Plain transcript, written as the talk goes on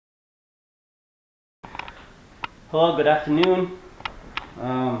Hello, good afternoon.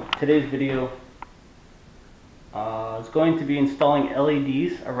 Today's video is going to be installing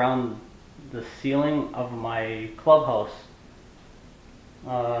LEDs around the ceiling of my clubhouse.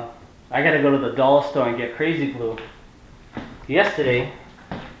 I gotta go to the dollar store and get crazy glue. Yesterday,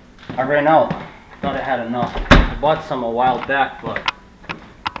 I ran out. Thought I had enough. I bought some a while back, but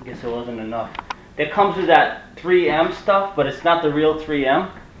I guess it wasn't enough. It comes with that 3M stuff, but it's not the real 3M.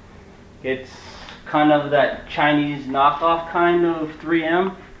 It's kind of that Chinese knockoff kind of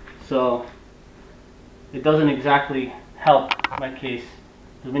 3M, so it doesn't exactly help my case.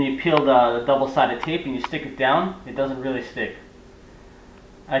 Because when you peel the double-sided tape and you stick it down, it doesn't really stick.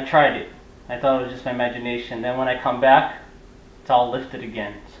 I tried it. I thought it was just my imagination. Then when I come back, it's all lifted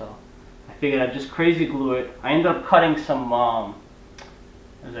again. So I figured I'd just crazy glue it. I ended up cutting some,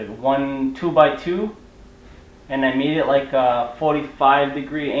 it was like 2x2, and I made it like a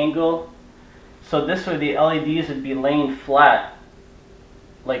 45-degree angle. So this way the LEDs would be laying flat,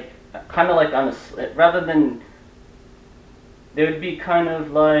 like kind of like on a, rather than, they would be kind of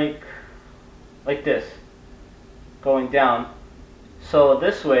like this, going down. So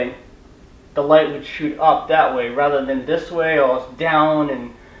this way, the light would shoot up that way rather than this way or down.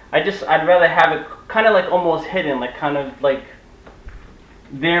 And I'd rather have it kind of like almost hidden, like kind of like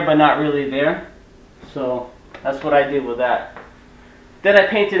there but not really there. So that's what I did with that. Then I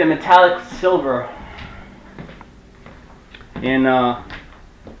painted a metallic silver, and I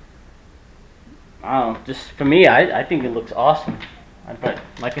don't know, just for me, I think it looks awesome. But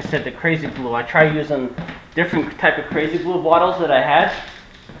like I said, the crazy glue, I tried using different type of crazy glue bottles that I had.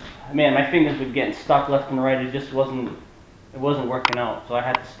 Man, my fingers were getting stuck left and right. It just wasn't working out, so I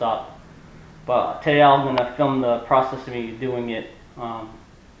had to stop. But today I'm gonna film the process of me doing it.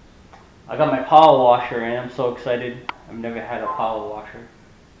 I got my power washer, and I'm so excited. I've never had a power washer.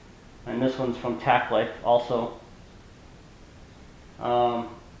 And this one's from Tacklife also.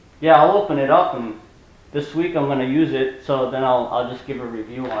 Yeah, I'll open it up, and this week I'm going to use it, so then I'll just give a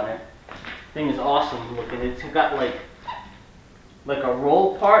review on it. Thing is awesome looking. It's got like a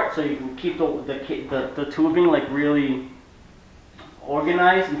roll part, so you can keep the tubing like really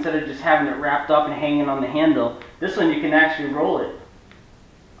organized instead of just having it wrapped up and hanging on the handle. This one you can actually roll it.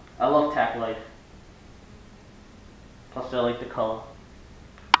 I love Tacklife. Plus I like the color,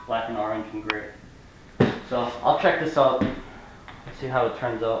 black and orange and gray. So I'll check this out, let's see how it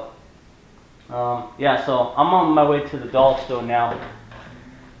turns out. Yeah, so I'm on my way to the dollar store now.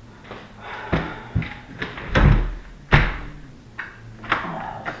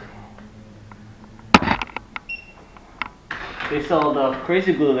 They sell the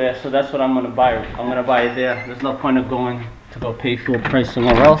crazy glue there, so that's what I'm gonna buy. I'm gonna buy it there. There's no point of going to go pay full price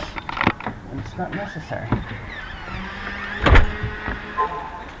somewhere else, and it's not necessary.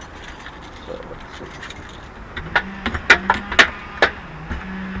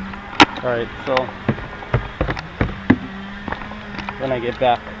 Alright, so when I get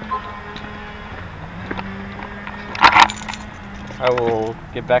back, I will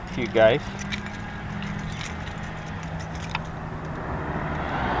get back to you guys.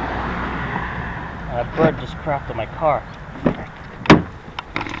 That bird just crapped on my car.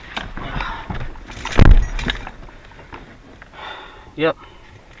 Yep,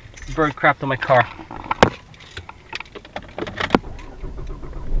 bird crapped on my car.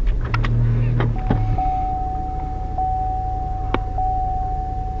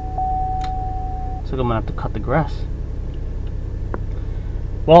 So I'm gonna have to cut the grass.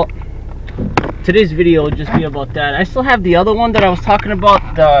 Well, today's video will just be about that. I still have the other one that I was talking about,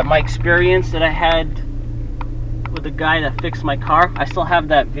 my experience that I had with the guy that fixed my car. I still have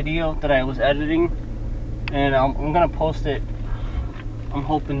that video that I was editing, and I'm gonna post it. I'm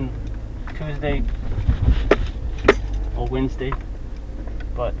hoping Tuesday or Wednesday,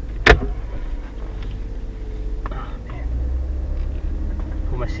 but oh man,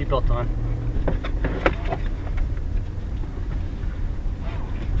 put my seatbelt on.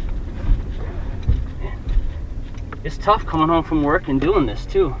 It's tough coming home from work and doing this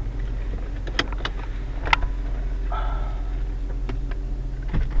too.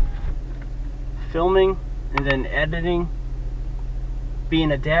 Filming and then editing,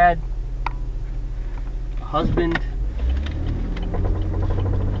 being a dad, a husband.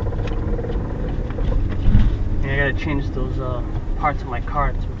 And I gotta change those parts of my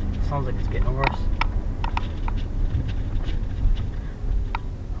car. It sounds like it's getting worse.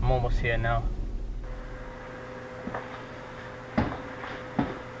 I'm almost here now.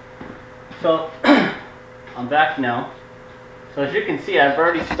 So I'm back now. So as you can see, I've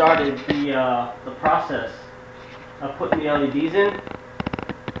already started the process of putting the LEDs in,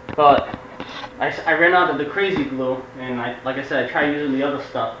 but I ran out of the crazy glue, and like I said, I tried using the other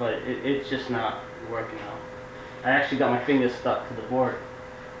stuff, but it's just not working out. I actually got my fingers stuck to the board.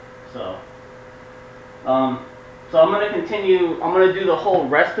 So I'm gonna continue. I'm gonna do the whole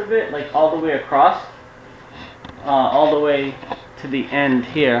rest of it, like all the way across, all the way to the end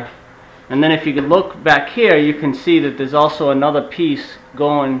here. And then if you could look back here, you can see that there's also another piece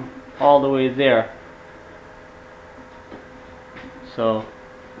going all the way there. So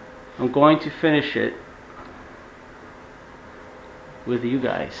I'm going to finish it with you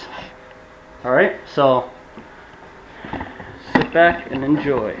guys. Alright, so sit back and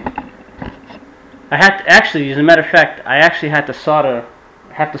enjoy. I had to, actually, as a matter of fact, I actually had to solder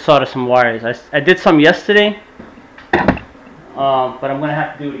some wires. I did some yesterday, but I'm going to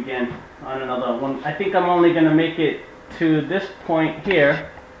have to do it again on another one. I think I'm only going to make it to this point here,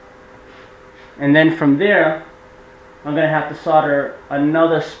 and then from there I'm going to have to solder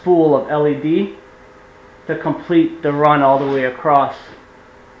another spool of LED to complete the run all the way across.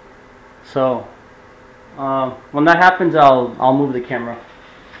 So when that happens, I'll move the camera.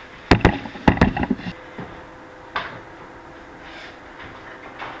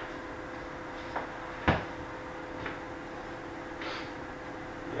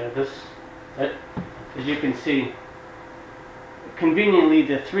 Yeah, as you can see, conveniently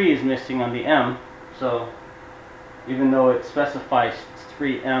the 3 is missing on the M, so even though it specifies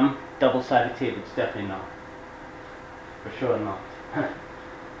 3M double-sided tape, it's definitely not. For sure not.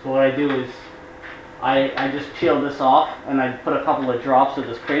 So what I do is I just peel this off, and I put a couple of drops of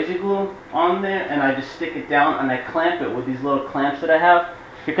this crazy glue on there, and I just stick it down, and I clamp it with these little clamps that I have,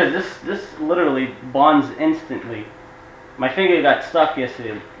 because this literally bonds instantly. My finger got stuck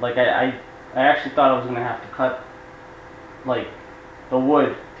yesterday. Like I actually thought I was gonna have to cut like the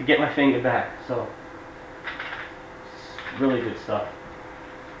wood to get my finger back. So it's really good stuff.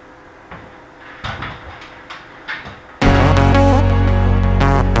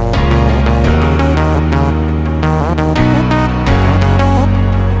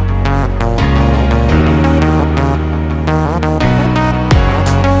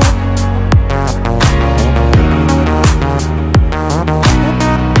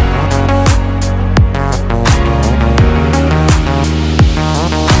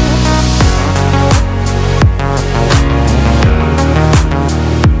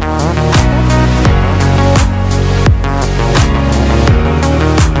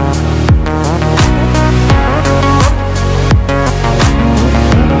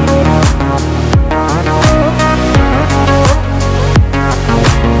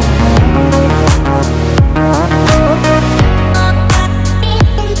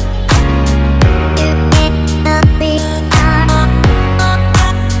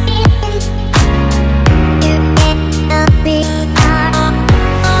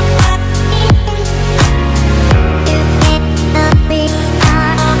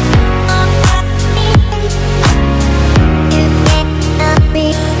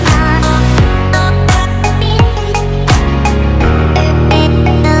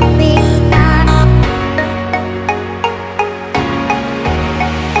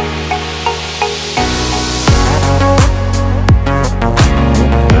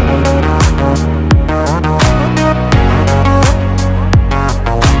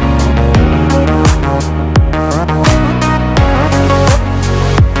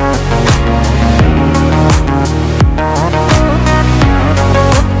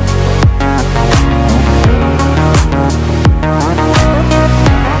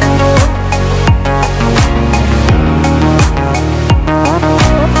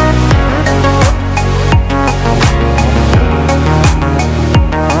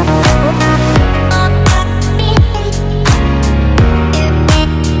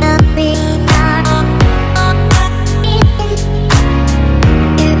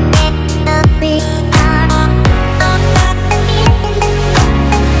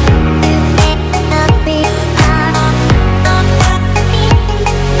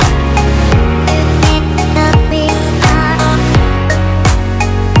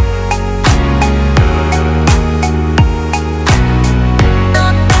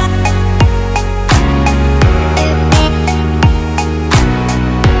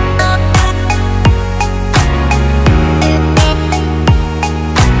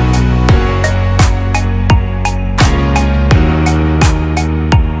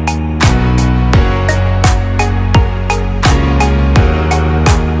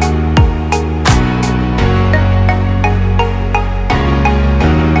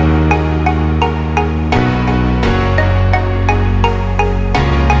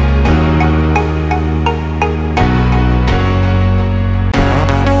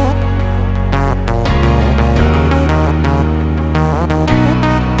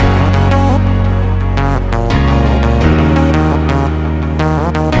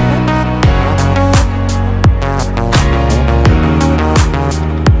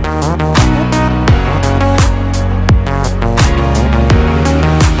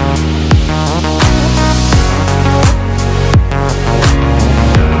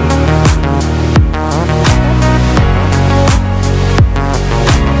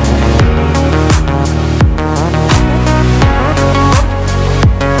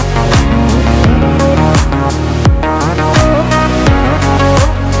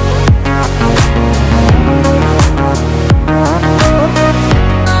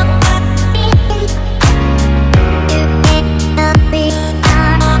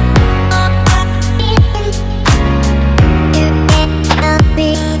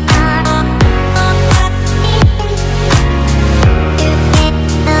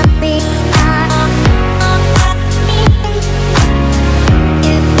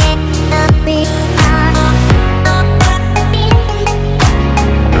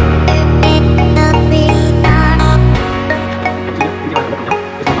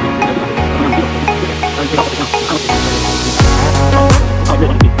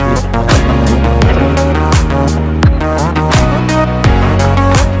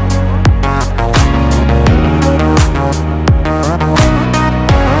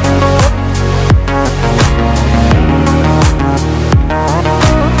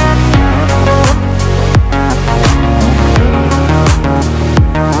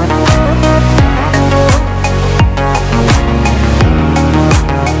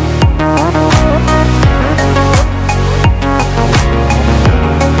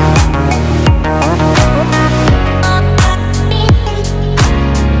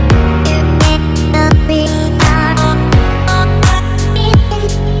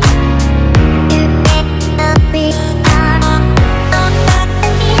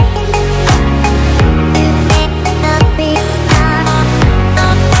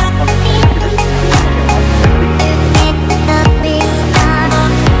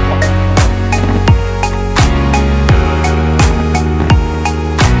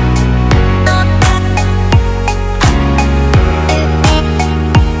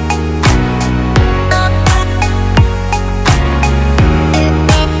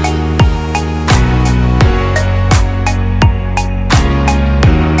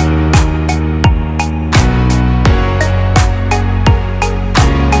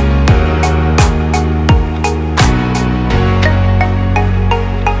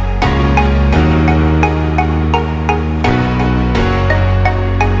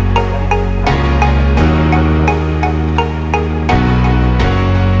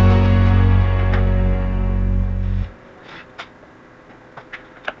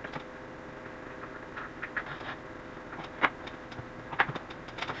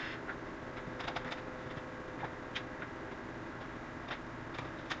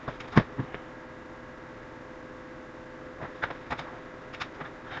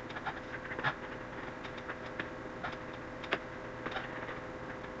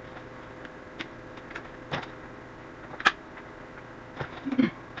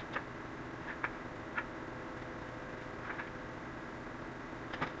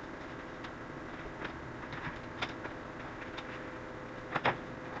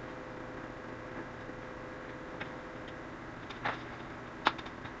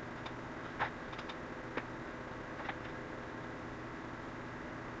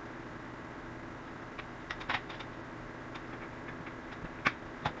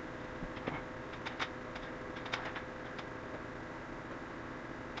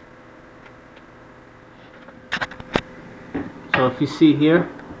 if you see here,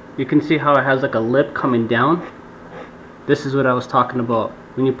 you can see how it has like a lip coming down. This is what I was talking about.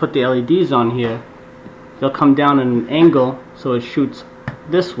 When you put the LEDs on here, they'll come down at an angle so it shoots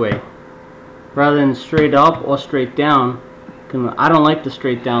this way rather than straight up or straight down. I don't like the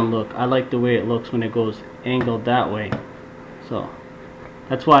straight down look. I like the way it looks when it goes angled that way. So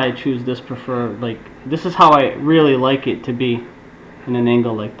that's why I choose this like this is how I really like it to be in an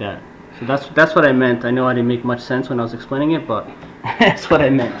angle like that. So that's what I meant. I know I didn't make much sense when I was explaining it, but that's what I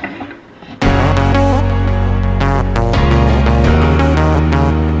meant.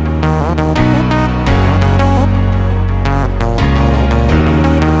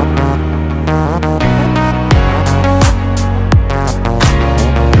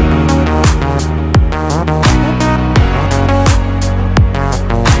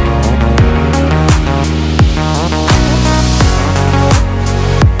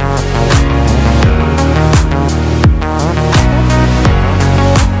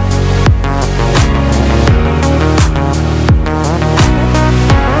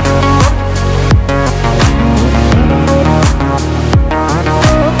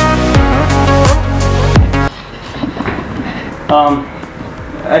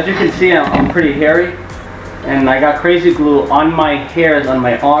 As you can see, I'm pretty hairy, and I got crazy glue on my hairs on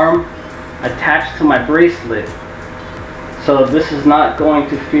my arm attached to my bracelet. So this is not going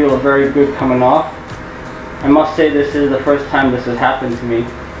to feel very good coming off. I must say this is the first time this has happened to me.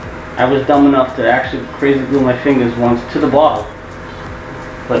 I was dumb enough to actually crazy glue my fingers once to the bottle,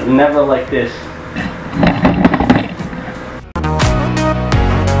 but never like this.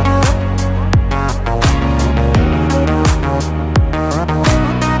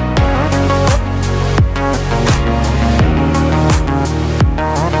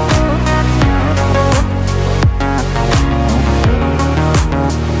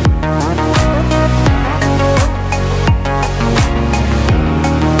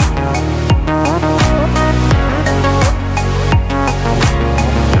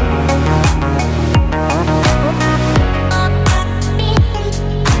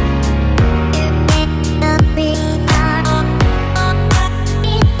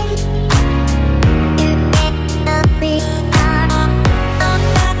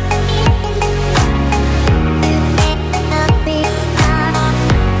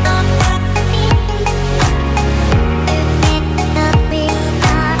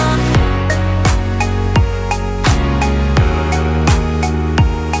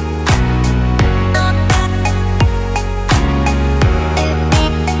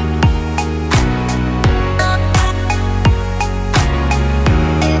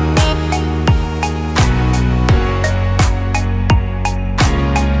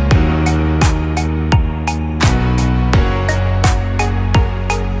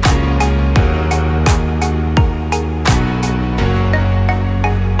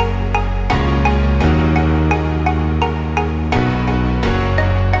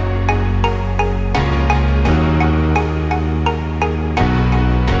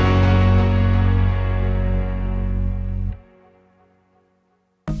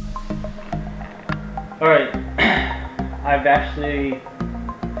 Alright, I've actually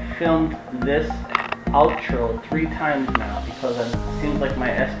filmed this outro 3 times now because it seems like my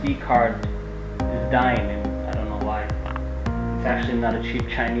SD card is dying and I don't know why. It's actually not a cheap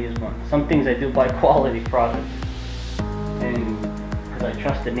Chinese one. Some things I do buy quality products, and because I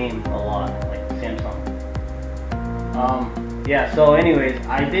trust the name a lot, like Samsung. Yeah, so anyways,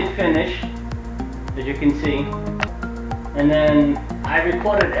 I did finish, as you can see, and then I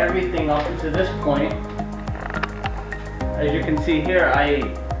recorded everything up to this point. As you can see here, I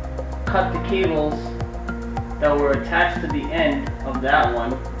cut the cables that were attached to the end of that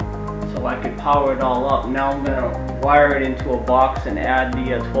one so I could power it all up. Now I'm going to wire it into a box and add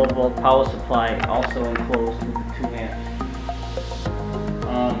the 12 volt power supply also enclosed with the 2 amps.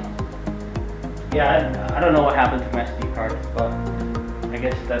 Yeah, I don't know what happened to my SD card, but I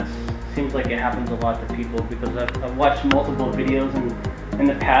guess that seems like it happens a lot to people because I've watched multiple videos in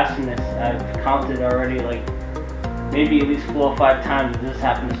the past, and I've counted already like maybe at least 4 or 5 times this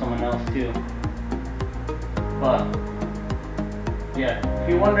happened to someone else too. But yeah, if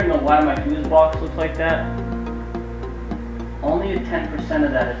you're wondering why my fuse box looks like that, only 10%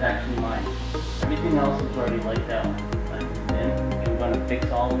 of that is actually mine. Everything else is already like that one. And I'm going to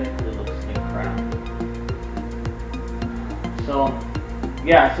fix all of it because it looks like crap. So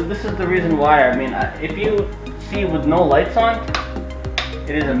yeah, so this is the reason why. I mean, if you see with no lights on,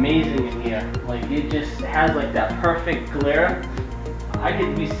 it is amazing in here. Like, it just has like that perfect glare. I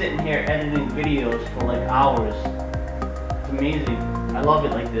could be sitting here editing videos for like hours. It's amazing. I love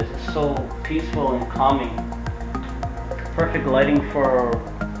it like this. It's so peaceful and calming. perfect lighting for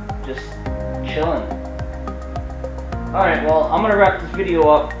just chilling. Alright, well, I'm gonna wrap this video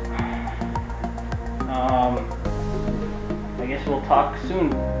up. I guess we'll talk soon,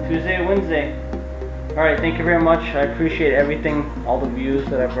 Tuesday or Wednesday. Alright, thank you very much. I appreciate everything, all the views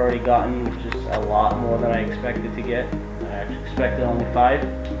that I've already gotten, which is a lot more than I expected to get. I actually expected only 5.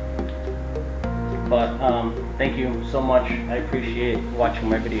 But thank you so much. I appreciate watching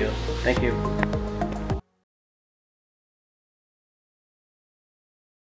my videos. Thank you.